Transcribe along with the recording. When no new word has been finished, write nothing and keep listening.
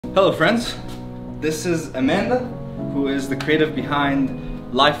Hello friends, this is Amanda, who is the creative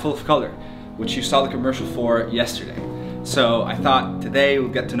behind Life Full of Color, which you saw the commercial for yesterday. So I thought today we'll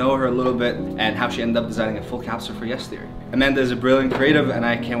get to know her a little bit and how she ended up designing a full capsule for Yes Theory. Amanda is a brilliant creative and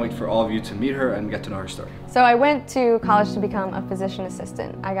I can't wait for all of you to meet her and get to know her story. So I went to college to become a physician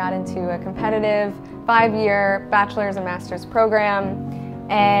assistant. I got into a competitive 5-year bachelor's and master's program,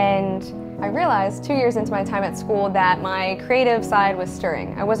 and I realized 2 years into my time at school that my creative side was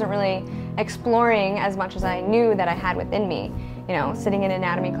stirring. I wasn't really exploring as much as I knew that I had within me. You know, sitting in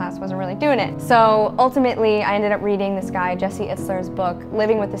anatomy class wasn't really doing it. So ultimately, I ended up reading this guy, Jesse Itzler's book,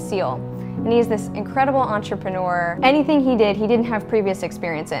 Living with a Seal. And he's this incredible entrepreneur. Anything he did, he didn't have previous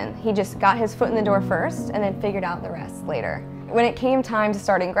experience in. He just got his foot in the door first and then figured out the rest later. When it came time to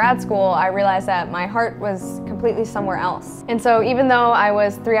starting grad school, I realized that my heart was completely somewhere else. And so even though I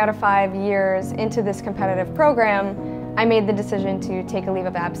was 3 out of 5 years into this competitive program, I made the decision to take a leave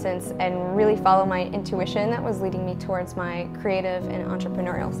of absence and really follow my intuition that was leading me towards my creative and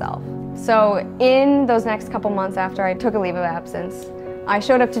entrepreneurial self. So in those next couple months after I took a leave of absence, I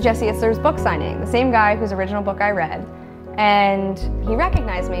showed up to Jesse Itzler's book signing, the same guy whose original book I read. And he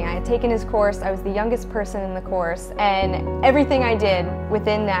recognized me. I had taken his course, I was the youngest person in the course, and everything I did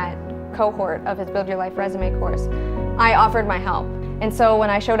within that cohort of his Build Your Life Resume course, I offered my help. And so when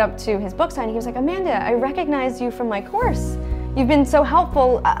I showed up to his book signing, he was like, "Amanda, I recognize you from my course. You've been so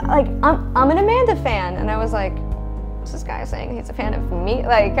helpful. Like, I'm an Amanda fan." And I was like, what's this guy saying? He's a fan of me? He's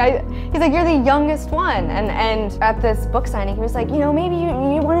like, "You're the youngest one." And at this book signing, he was like, "You know, maybe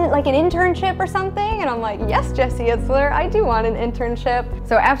you wanted like an internship or something?" And I'm like, "Yes, Jesse Itzler, I do want an internship."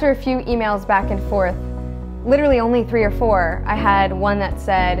 So after a few emails back and forth, literally only 3 or 4, I had one that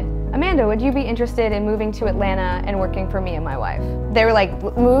said, "Amanda, would you be interested in moving to Atlanta and working for me and my wife?" They were like,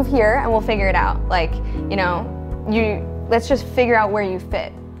 "Move here and we'll figure it out. Like, you know, let's just figure out where you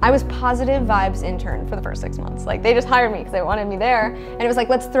fit." I was positive vibes intern for the first 6 months. Like, they just hired me because they wanted me there. And it was like,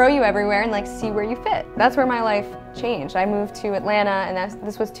 let's throw you everywhere and like see where you fit. That's where my life changed. I moved to Atlanta, and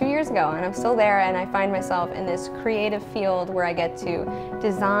this was 2 years ago, and I'm still there, and I find myself in this creative field where I get to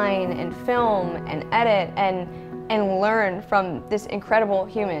design and film and edit and learn from this incredible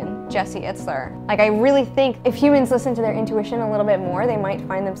human, Jesse Itzler. Like, I really think if humans listen to their intuition a little bit more, they might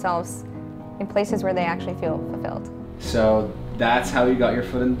find themselves in places where they actually feel fulfilled. So that's how you got your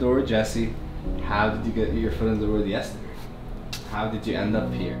foot in the door with Jesse. How did you get your foot in the door with Yes Theory? How did you end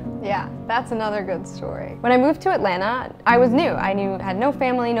up here? Yeah, that's another good story. When I moved to Atlanta, I was new. I had no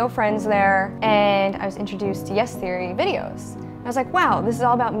family, no friends there, and I was introduced to Yes Theory videos. I was like, wow, this is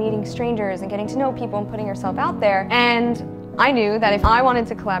all about meeting strangers and getting to know people and putting yourself out there. And I knew that if I wanted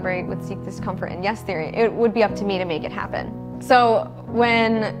to collaborate with Seek Discomfort and Yes Theory, it would be up to me to make it happen. So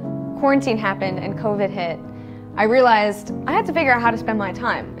when quarantine happened and COVID hit, I realized I had to figure out how to spend my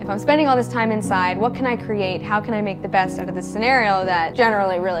time. If I'm spending all this time inside, what can I create? How can I make the best out of this scenario that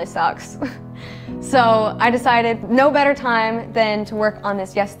generally really sucks? So I decided no better time than to work on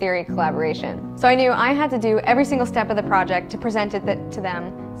this Yes Theory collaboration. So I knew I had to do every single step of the project to present it to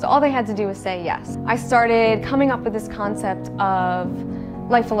them, so all they had to do was say yes. I started coming up with this concept of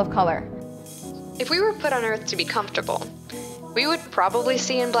Life Full of Color. If we were put on Earth to be comfortable, we would probably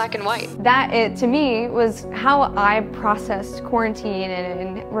see in black and white. That, to me, was how I processed quarantine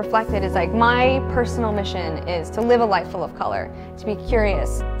and reflected is like, my personal mission is to live a life full of color, to be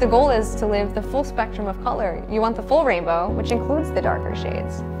curious. The goal is to live the full spectrum of color. You want the full rainbow, which includes the darker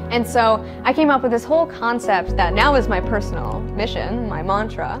shades. And so I came up with this whole concept that now is my personal mission, my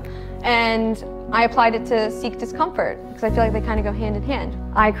mantra, and I applied it to Seek Discomfort because I feel like they kind of go hand in hand.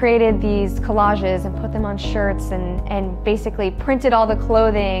 I created these collages and put them on shirts and basically printed all the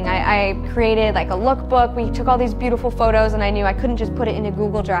clothing. I created like a lookbook. We took all these beautiful photos, and I knew I couldn't just put it into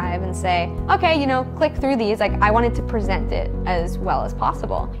Google Drive and say, okay, you know, click through these. Like, I wanted to present it as well as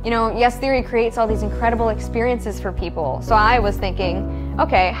possible. You know, Yes Theory creates all these incredible experiences for people. So I was thinking,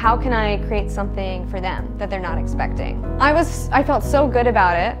 okay, how can I create something for them that they're not expecting? I felt so good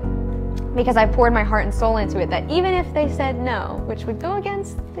about it, because I poured my heart and soul into it, that even if they said no, which would go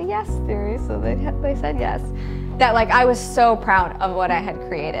against the Yes Theory, so they said yes, that like I was so proud of what I had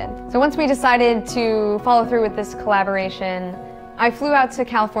created. So once we decided to follow through with this collaboration, I flew out to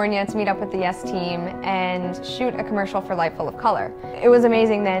California to meet up with the Yes team and shoot a commercial for Life Full of Color. It was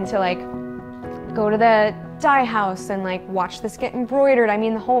amazing then to like go to the dye house and like watch this get embroidered. I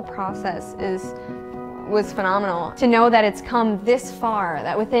mean, the whole process was phenomenal. To know that it's come this far,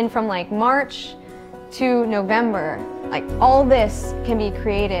 that within from like March to November, like all this can be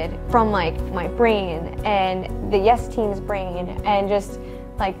created from like my brain and the Yes team's brain, and just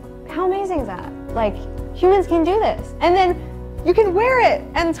like, how amazing is that? Like, humans can do this. And then you can wear it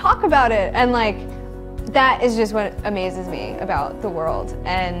and talk about it. And like, that is just what amazes me about the world.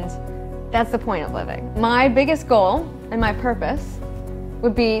 And that's the point of living. My biggest goal and my purpose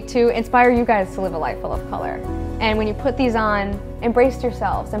would be to inspire you guys to live a life full of color. And when you put these on, embrace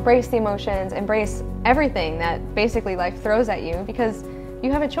yourselves, embrace the emotions, embrace everything that basically life throws at you, because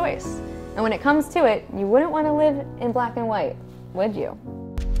you have a choice. And when it comes to it, you wouldn't want to live in black and white, would you?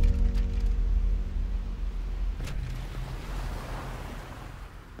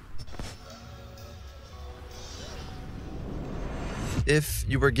 If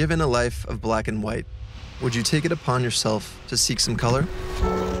you were given a life of black and white, would you take it upon yourself to seek some color?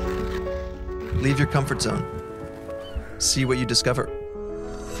 Leave your comfort zone. See what you discover.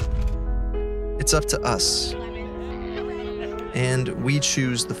 It's up to us. And we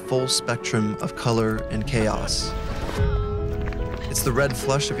choose the full spectrum of color and chaos. It's the red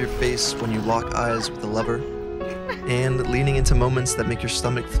flush of your face when you lock eyes with a lover, and leaning into moments that make your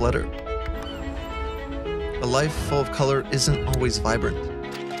stomach flutter. A life full of color isn't always vibrant.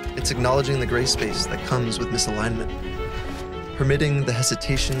 It's acknowledging the gray space that comes with misalignment, permitting the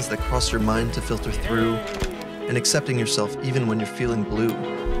hesitations that cross your mind to filter through, and accepting yourself even when you're feeling blue.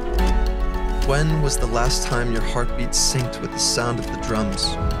 When was the last time your heartbeat synced with the sound of the drums?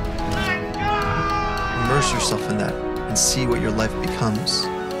 Immerse yourself in that and see what your life becomes.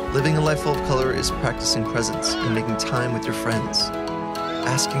 Living a life full of color is practicing presence and making time with your friends.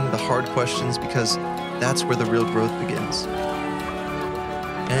 Asking the hard questions, because that's where the real growth begins.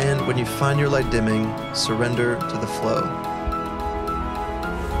 And when you find your light dimming, surrender to the flow.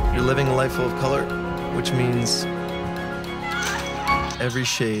 You're living a life full of color, which means every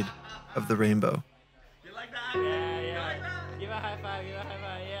shade of the rainbow. You like that? Yeah. Give a high five, give a high five.